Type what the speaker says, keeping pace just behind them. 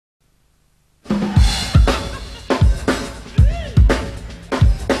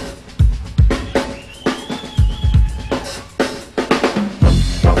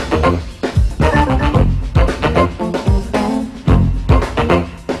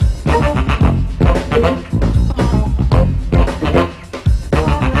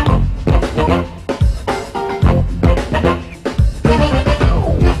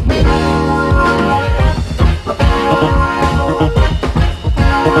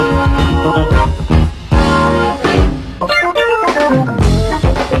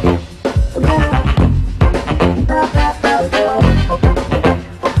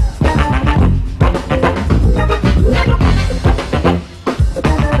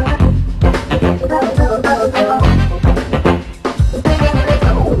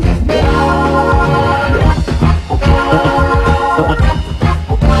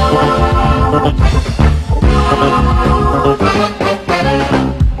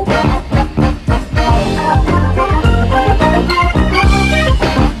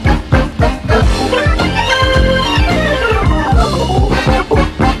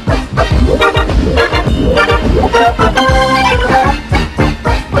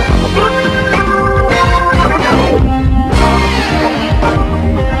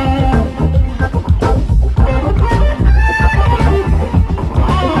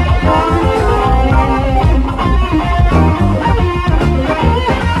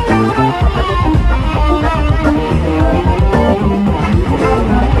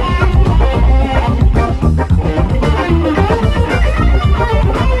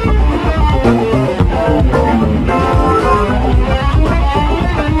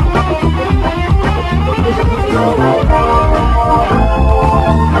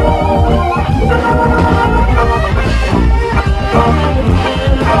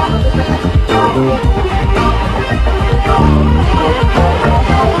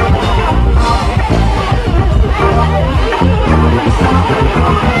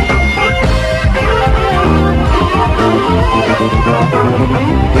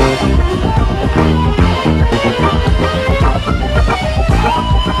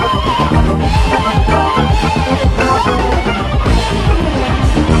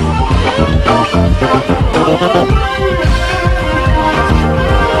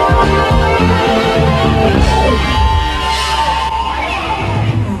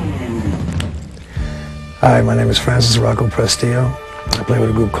Hi, my name is Rocco Prestia. I play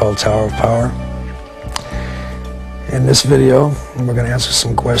with a group called Tower of Power. In this video, we're going to answer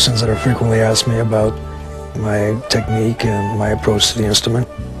some questions that are frequently asked me about my technique and my approach to the instrument.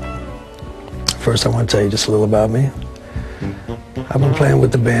 First, I want to tell you just a little about me. I've been playing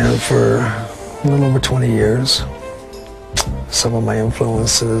with the band for a little over 20 years. Some of my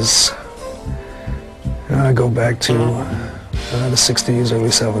influences go back to the 60s, early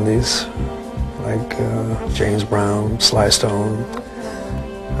 70s. Like James Brown, Sly Stone,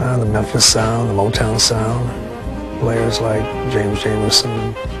 the Memphis sound, the Motown sound, players like James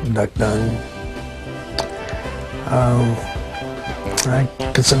Jamerson, Duck Dunn. I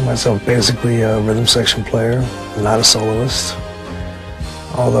consider myself basically a rhythm section player, not a soloist,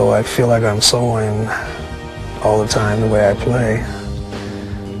 although I feel like I'm soloing all the time the way I play,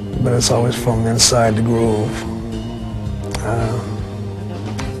 but it's always from inside the groove.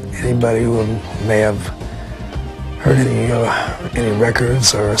 Anybody who may have heard any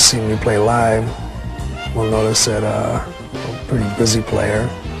records or seen me play live will notice that I'm a pretty busy player,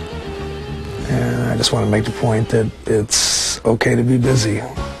 and I just want to make the point that it's okay to be busy,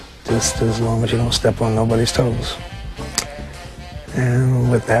 just as long as you don't step on nobody's toes.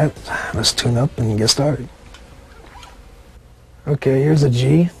 And with that, let's tune up and get started. Okay, here's a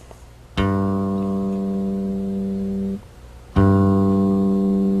G.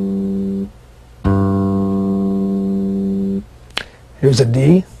 Here's a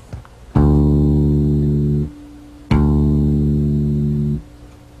D.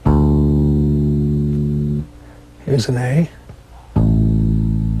 Here's an A.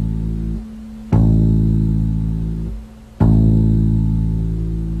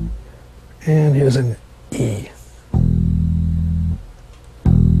 And here's an E.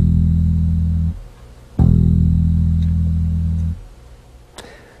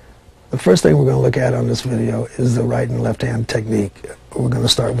 The first thing we're going to look at on this video is the right and left hand technique. We're going to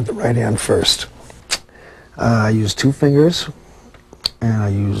start with the right hand first. I use two fingers, and I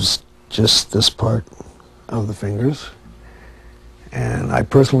use just this part of the fingers. And I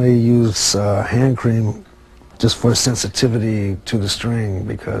personally use hand cream just for sensitivity to the string,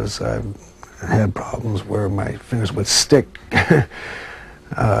 because I've had problems where my fingers would stick to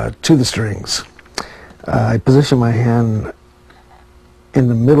the strings. I position my hand in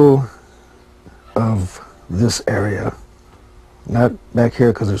the middle of this area, not back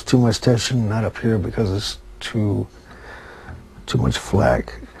here because there's too much tension, not up here because it's too much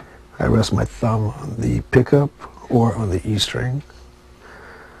flack. I rest my thumb on the pickup or on the E string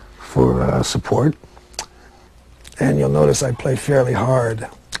for support, and you'll notice I play fairly hard.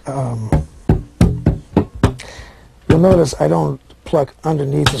 You'll notice I don't pluck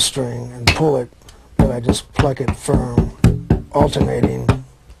underneath the string and pull it, but I just pluck it firm, alternating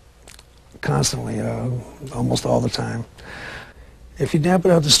constantly, almost all the time. If you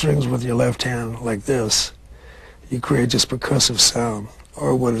dampen out the strings with your left hand like this, you create this percussive sound,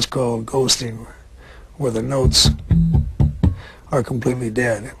 or what is called ghosting, where the notes are completely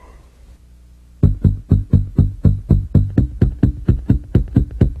dead.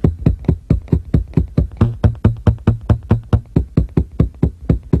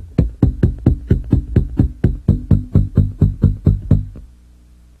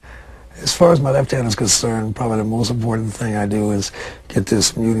 As far as my left hand is concerned, probably the most important thing I do is get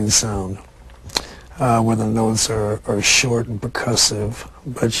this muting sound, where the notes are short and percussive,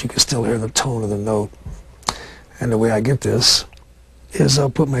 but you can still hear the tone of the note. And the way I get this is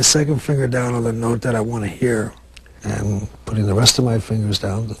I'll put my second finger down on the note that I want to hear, and putting the rest of my fingers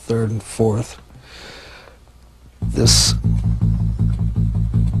down, the third and fourth. This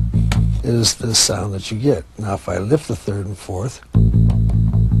is the sound that you get. Now if I lift the third and fourth,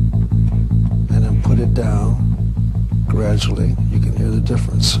 and then put it down gradually, you can hear the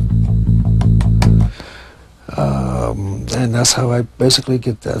difference. And that's how I basically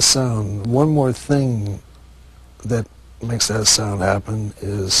get that sound. One more thing that makes that sound happen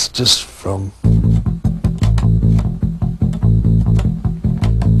is just from,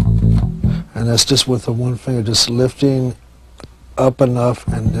 and that's just with the one finger, just lifting up enough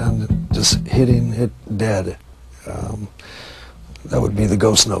and then just hitting it dead. That would be the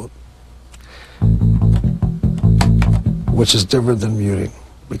ghost note, which is different than muting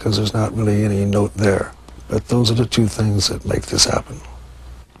because there's not really any note there. But those are the two things that make this happen.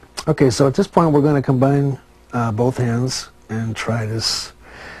 Okay, so at this point we're going to combine both hands and try this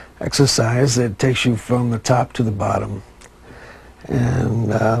exercise that takes you from the top to the bottom. And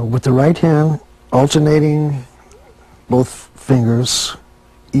with the right hand, alternating both fingers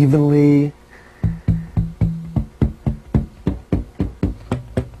evenly,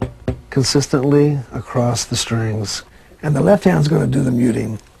 consistently across the strings. And the left hand's going to do the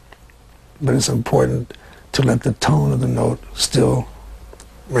muting, but it's important to let the tone of the note still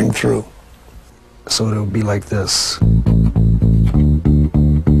ring through. So it'll be like this. And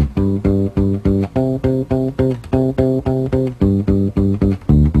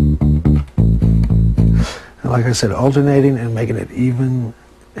like I said, alternating and making it even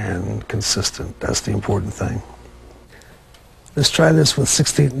and consistent. That's the important thing. Let's try this with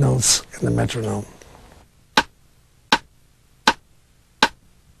 16th notes in the metronome.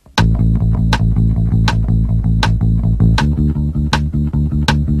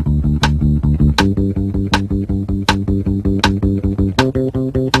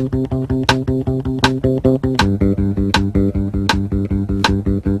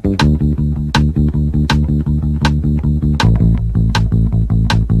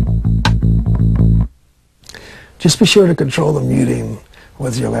 Just be sure to control the muting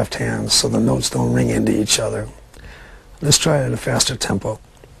with your left hand so the notes don't ring into each other. Let's try it at a faster tempo.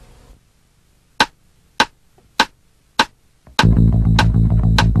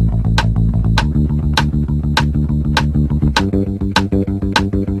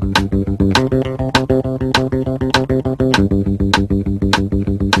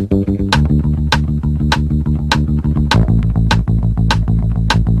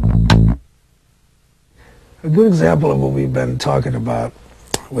 A good example of what we've been talking about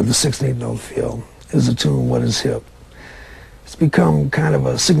with the 16th note feel is the tune What Is Hip. It's become kind of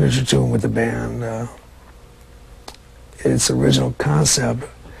a signature tune with the band. Its original concept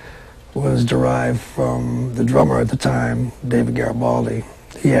was derived from the drummer at the time, David Garibaldi.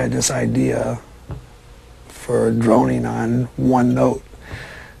 He had this idea for droning on one note.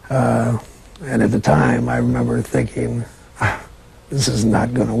 And at the time, I remember thinking, this is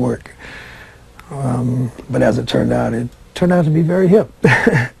not going to work. But as it turned out to be very hip.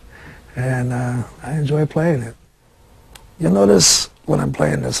 And I enjoy playing it. You'll notice when I'm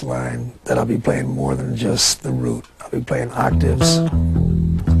playing this line that I'll be playing more than just the root. I'll be playing octaves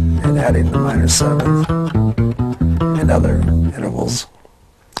and adding the minor seventh and other intervals.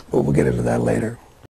 But we'll get into that later.